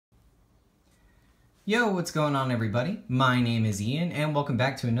Yo, what's going on everybody? My name is Ian and welcome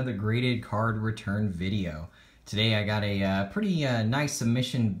back to another graded card return video. Today I got a pretty nice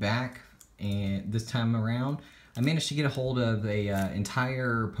submission back, and this time around I managed to get a hold of a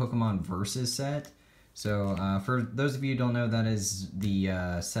entire Pokemon Versus set. So for those of you who don't know, that is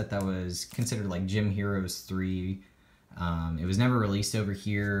the set that was considered like Gym Heroes 3. It was never released over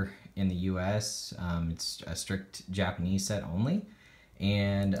here in the US. It's a strict Japanese set only.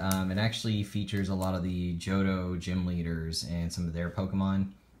 And it actually features a lot of the Johto gym leaders and some of their Pokemon.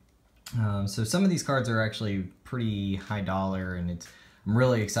 So some of these cards are actually pretty high dollar, and I'm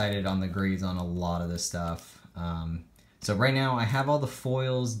really excited on the grades on a lot of this stuff. So right now I have all the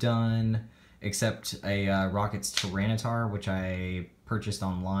foils done except a Rocket's Tyranitar, which I purchased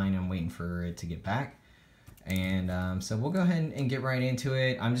online. I'm waiting for it to get back. And so we'll go ahead and get right into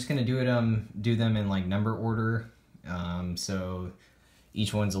it. I'm just gonna do them in like number order. So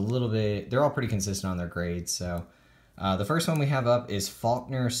each one's a little bit, they're all pretty consistent on their grades. So the first one we have up is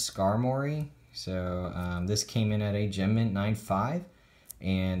Faulkner Skarmory. So this came in at a Gem Mint 9.5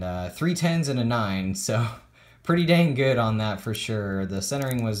 and 3 10s and a 9. So pretty dang good on that for sure. The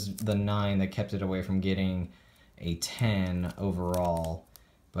centering was the 9 that kept it away from getting a 10 overall.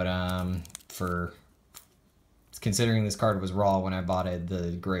 But for considering this card was raw when I bought it,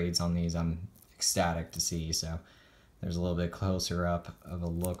 the grades on these I'm ecstatic to see. So there's a little bit closer up of a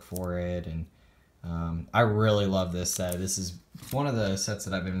look for it, and I really love this set. This is one of the sets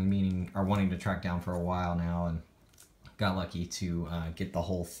that I've been wanting to track down for a while now, and got lucky to get the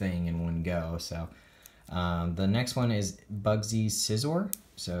whole thing in one go. So the next one is Bugsy's Scizor.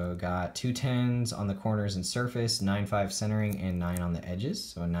 So got 2 10s on the corners and surface, 9.5 centering, and 9 on the edges.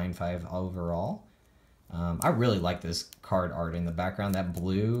 So a 9.5 overall. I really like this card art in the background. That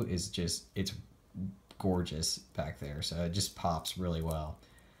blue is just, it's gorgeous back there, so it just pops really well.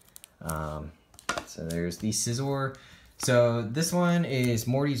 So there's the Scizor. So this one is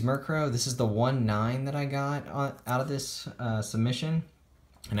Morty's Murkrow. This is the 1.9 that I got out of this submission,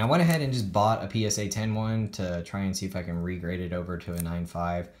 and I went ahead and just bought a PSA 10 one to try and see if I can regrade it over to a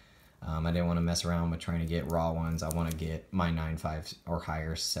 9.5. I didn't want to mess around with trying to get raw ones. I want to get my 9.5 or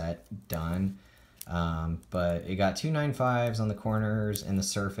higher set done. But it got 2 9.5s on the corners and the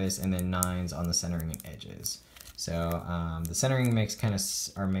surface, and then 9s on the centering and edges. So the centering makes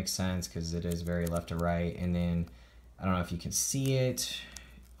sense because it is very left to right, and then I don't know if you can see it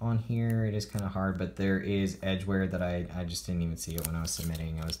on here. It is kind of hard, but there is edge wear that I just didn't even see it when I was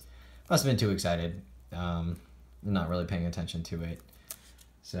submitting. Must have been too excited, not really paying attention to it.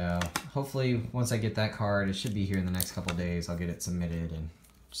 So hopefully once I get that card, it should be here in the next couple days. I'll get it submitted and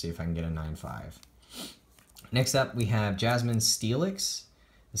see if I can get a 9.5. Next up, we have Jasmine Steelix.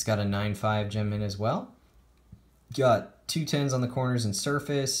 It's got a 9.5 Gem Mint as well. Got 2 10s on the corners and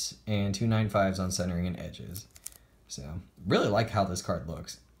surface, and 2 9.5s on centering and edges. So, really like how this card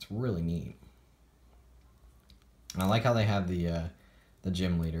looks. It's really neat. And I like how they have the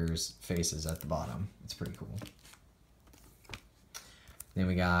gym leaders' faces at the bottom. It's pretty cool. Then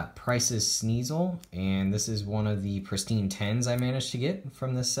we got Price's Sneasel, and this is one of the pristine 10s I managed to get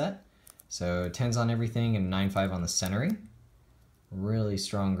from this set. So 10s on everything and 9.5 on the centering. Really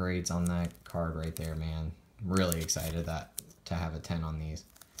strong grades on that card right there, man. Really excited to have a 10 on these.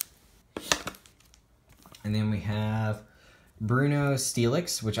 And then we have Bruno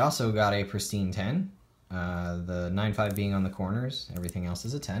Steelix, which also got a pristine 10. The 9.5 being on the corners, everything else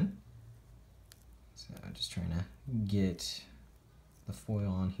is a 10. So I'm just trying to get the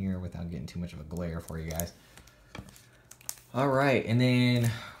foil on here without getting too much of a glare for you guys. All right, and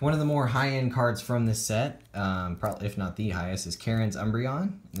then one of the more high-end cards from this set, probably if not the highest, is Karen's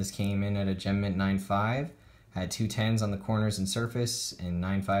Umbreon. This came in at a Gem Mint 9.5, had 2 10s on the corners and surface, and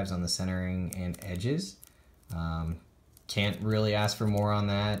 9.5s on the centering and edges. Can't really ask for more on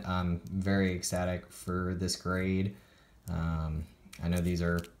that. I'm very ecstatic for this grade. I know these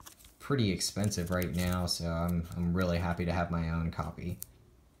are pretty expensive right now, so I'm really happy to have my own copy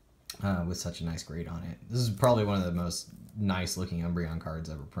with such a nice grade on it. This is probably one of the most nice looking Umbreon cards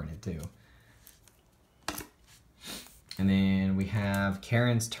ever printed too. And then we have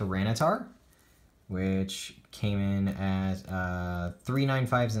Karen's Tyranitar, which came in at 3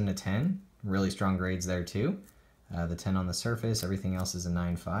 9.5s and a 10. Really strong grades there too. The 10 on the surface, everything else is a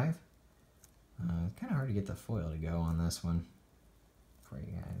 9.5. It's kind of hard to get the foil to go on this one for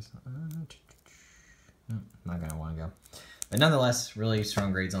you guys. No, not gonna want to go. But nonetheless, really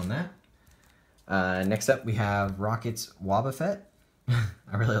strong grades on that. Next up, we have Rocket's Wobbuffet.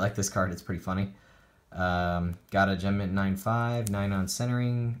 I really like this card. It's pretty funny. Got a Gem Mint 9.5, 9 on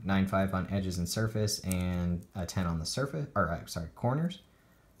centering, 9.5 on edges and surface, and a 10 on the surface, or sorry, corners.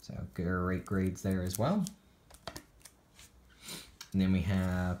 So great grades there as well. And then we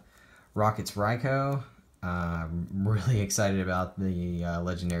have Rockets Raikou. I'm really excited about the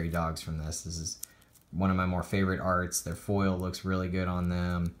legendary dogs from this. This is one of my more favorite arts. Their foil looks really good on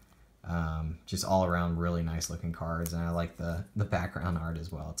them. Just all around really nice looking cards, and I like the background art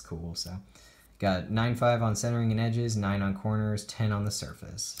as well. It's cool. So got 9/5 on centering and edges, 9 on corners, 10 on the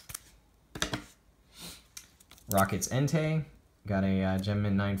surface. Rockets Entei, got a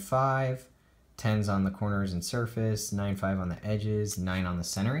Gem-Mint 9/5, 10s on the corners and surface, 9/5 on the edges, 9 on the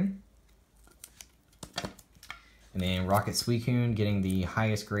centering. And then Rocket Suicune getting the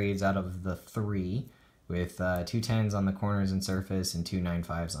highest grades out of the 3, with 2 10s on the corners and surface and 2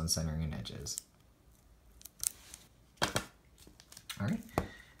 9/5s on centering and edges. All right.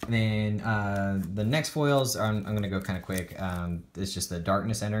 And then the next foils, I'm going to go kind of quick. It's just the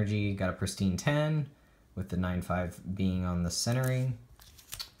Darkness Energy, got a pristine 10, with the 9/5 being on the centering.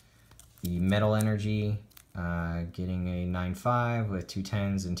 The Metal Energy, getting a 9/5 with 2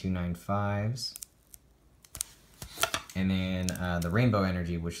 10s and 2 9/5s. And then the Rainbow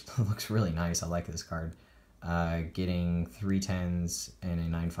Energy, which looks really nice. I like this card. Getting 3 10s and a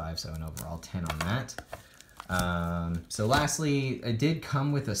 9/5, so an overall 10 on that. So lastly, it did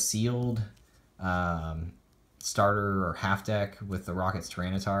come with a sealed starter or half deck with the Rockets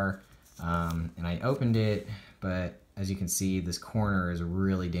Tyranitar. And I opened it, but as you can see, this corner is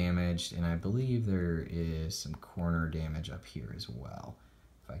really damaged, and I believe there is some corner damage up here as well.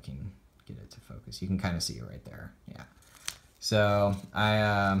 If I can get it to focus, you can kind of see it right there. Yeah. So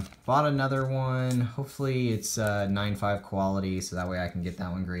I bought another one. Hopefully it's 9/5 quality, so that way I can get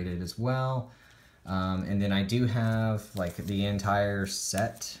that one graded as well. And then I do have like the entire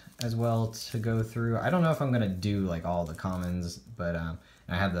set as well to go through. I don't know if I'm gonna do like all the commons, but I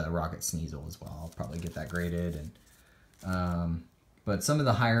have the Rocket Sneasel as well. I'll probably get that graded. And but some of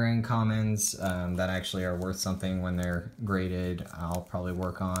the higher end commons that actually are worth something when they're graded, I'll probably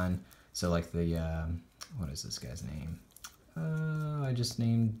work on. So like the what is this guy's name? I just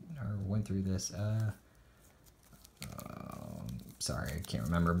named or went through this. Sorry, I can't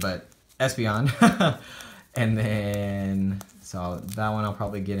remember, but Espeon. And then, so that one I'll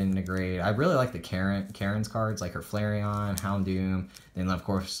probably get into grade. I really like the Karen's cards, like her Flareon, Houndoom. Then of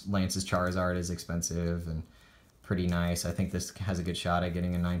course Lance's Charizard is expensive and pretty nice. I think this has a good shot at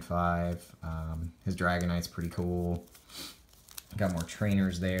getting a 9/5. His Dragonite's pretty cool. Got more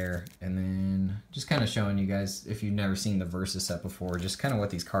trainers there, and then just kind of showing you guys, if you've never seen the Versus set before, just kind of what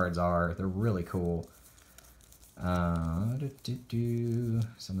these cards are. They're really cool. Some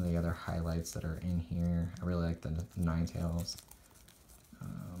of the other highlights that are in here. I really like the Ninetales.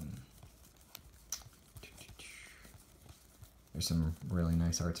 There's some really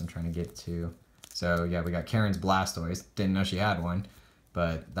nice arts I'm trying to get to. So yeah, we got Karen's Blastoise. Didn't know she had one,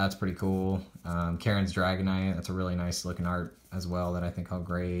 but that's pretty cool. Karen's Dragonite, that's a really nice looking art as well that I think I'll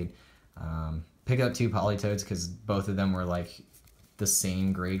grade. Pick up 2 Politoads because both of them were like the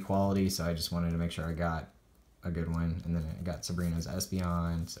same grade quality, so I just wanted to make sure I got a good one. And then I got Sabrina's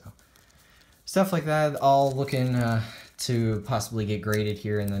Espeon, so stuff like that, all looking to possibly get graded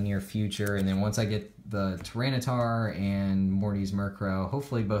here in the near future. And then once I get the Tyranitar and Morty's Murkrow,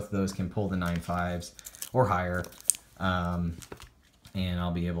 hopefully both of those can pull the 9/5s or higher. And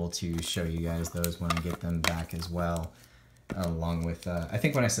I'll be able to show you guys those when I get them back as well. Along with, I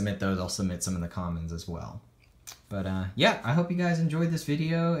think when I submit those, I'll submit some of the commons as well. But yeah, I hope you guys enjoyed this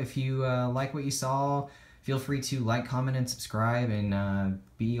video. If you like what you saw, feel free to like, comment, and subscribe, and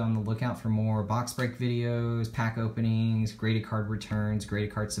be on the lookout for more box break videos, pack openings, graded card returns,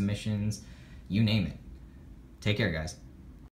 graded card submissions, you name it. Take care, guys.